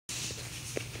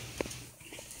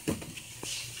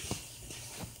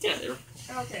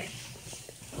Okay.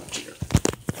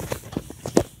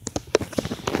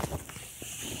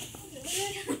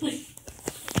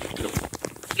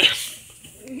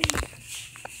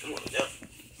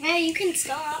 Hey, you can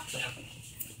stop.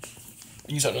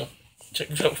 You can stop now. Check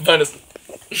this out. Find us.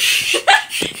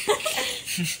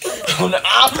 Oh no!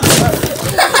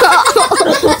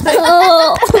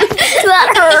 Oh, that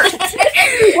hurt.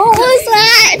 What was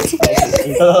that?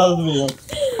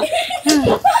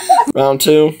 Round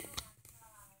 2.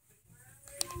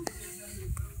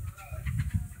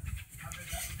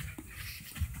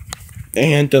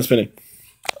 And done spinning.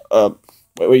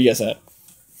 Where you guys at?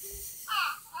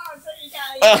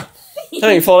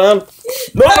 Hey, you fall down?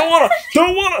 No, I don't wanna!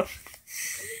 Don't wanna!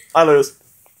 I lose.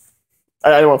 I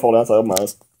didn't want to fall down, so I opened my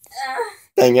eyes.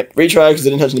 Dang it. Retry because I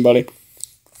didn't touch anybody.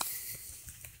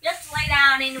 Just lay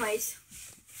down anyways.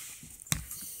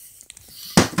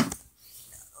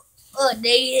 Oh, dang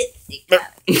it.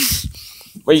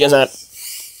 Where you guys at?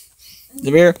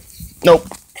 Zamir? Nope.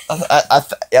 I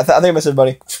think I missed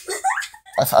everybody.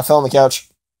 I fell on the couch.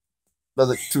 That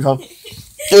was too fun.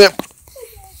 Give it.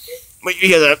 Where you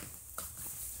guys at?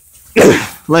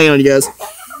 Laying on you guys.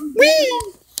 Whee!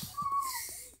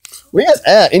 Where you guys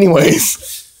at, anyways?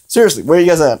 Seriously, where you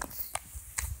guys at?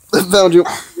 Found you.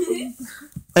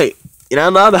 Hey, you know,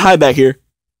 I'm not allowed to hide back here.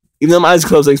 Even though my eyes are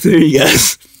closed, I can still hear you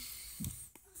guys.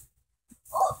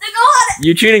 Oh, they're gone!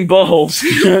 You're cheating buttholes.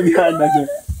 You're not hiding back here.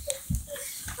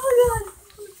 Oh,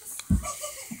 God.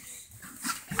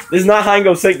 This is not hide and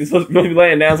go seek. This is supposed to be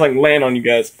laying down so I can land on you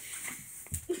guys.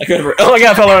 I could have. Oh my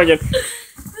god, I fell down again.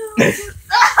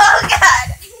 Oh, God.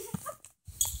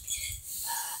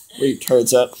 Where you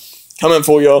turds at? Coming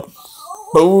for you.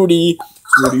 Booty.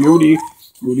 Booty, booty.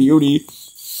 Booty, booty.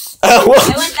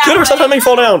 Good, stop having me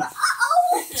fall down.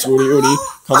 Booty, booty.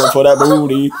 Coming for that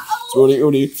booty. Booty,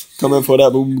 booty. Coming for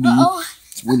that booty.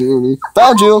 Booty, booty.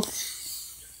 Found you.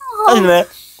 I did that.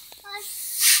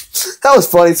 That was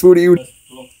funny, Swooty. You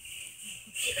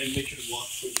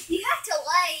have to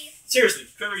lay. Seriously,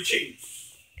 Trevor, you cheating.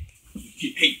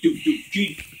 Hey, dude,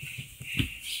 cheating.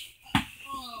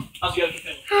 How's the other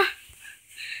thing?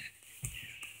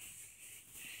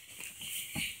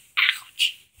 Ouch.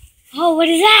 Oh, what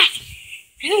is that?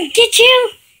 I don't get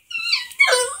you.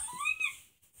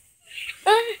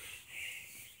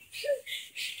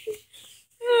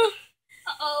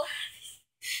 Uh-oh.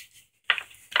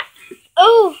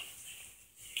 Oh.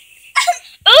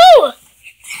 Oh.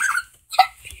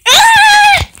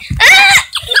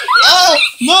 Oh,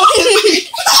 no!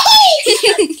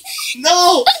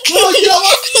 No! No, you don't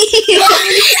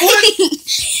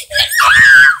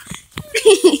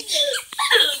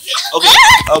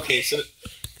Okay, so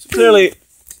clearly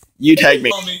you tagged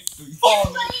me.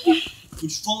 You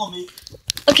follow me.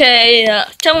 Okay,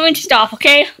 tell me when to stop,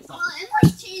 okay?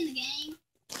 Everyone's cheating the game.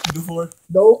 Before?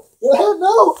 No. No!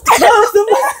 No!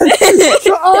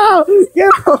 Oh, get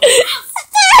off!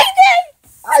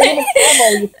 I didn't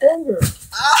your finger.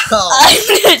 Ow! I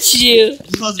got you.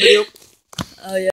 Did you pause the video? Oh, yeah.